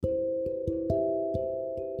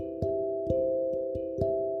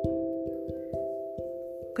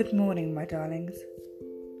Good morning, my darlings.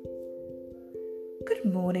 Good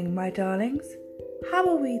morning, my darlings. How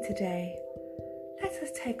are we today? Let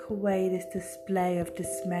us take away this display of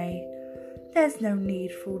dismay. There's no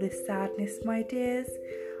need for all this sadness, my dears.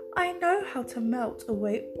 I know how to melt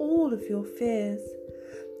away all of your fears.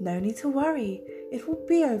 No need to worry, it will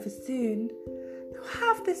be over soon. Now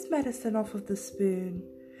have this medicine off of the spoon.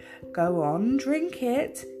 Go on, drink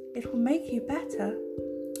it. It will make you better.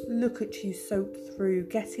 Look at you soaked through,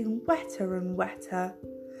 getting wetter and wetter.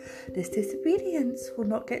 This disobedience will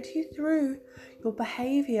not get you through. Your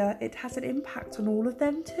behaviour, it has an impact on all of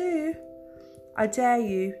them too. I dare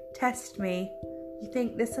you, test me. You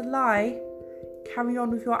think this a lie? Carry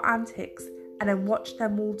on with your antics and then watch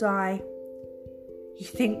them all die. You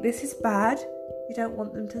think this is bad? You don't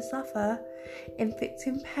want them to suffer,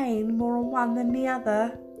 inflicting pain more on one than the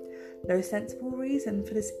other. No sensible reason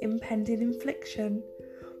for this impending infliction.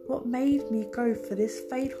 What made me go for this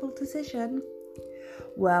fatal decision?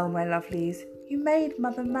 Well, my lovelies, you made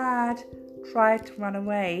mother mad, tried to run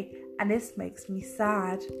away, and this makes me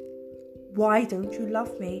sad. Why don't you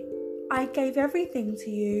love me? I gave everything to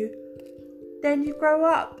you. Then you grow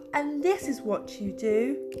up, and this is what you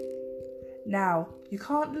do. Now, you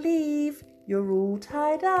can't leave, you're all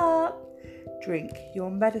tied up. Drink your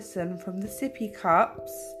medicine from the sippy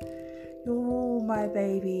cups. You're all my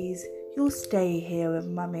babies. You'll stay here with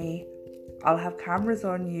mummy. I'll have cameras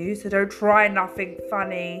on you, so don't try nothing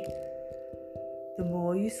funny. The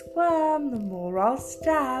more you squirm, the more I'll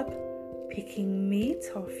stab, picking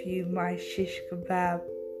meat off you, my shish kebab.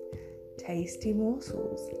 Tasty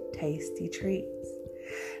morsels, tasty treats.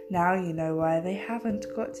 Now you know why they haven't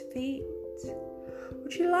got feet.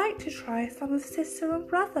 Would you like to try some of sister and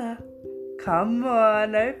brother? Come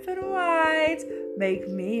on, open wide, make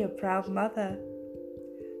me a proud mother.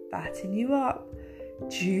 Fatten you up,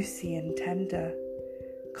 juicy and tender.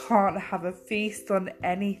 Can't have a feast on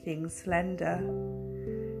anything slender.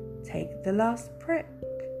 Take the last prick,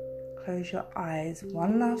 close your eyes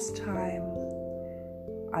one last time.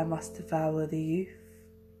 I must devour the youth,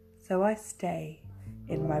 so I stay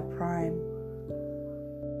in my prime.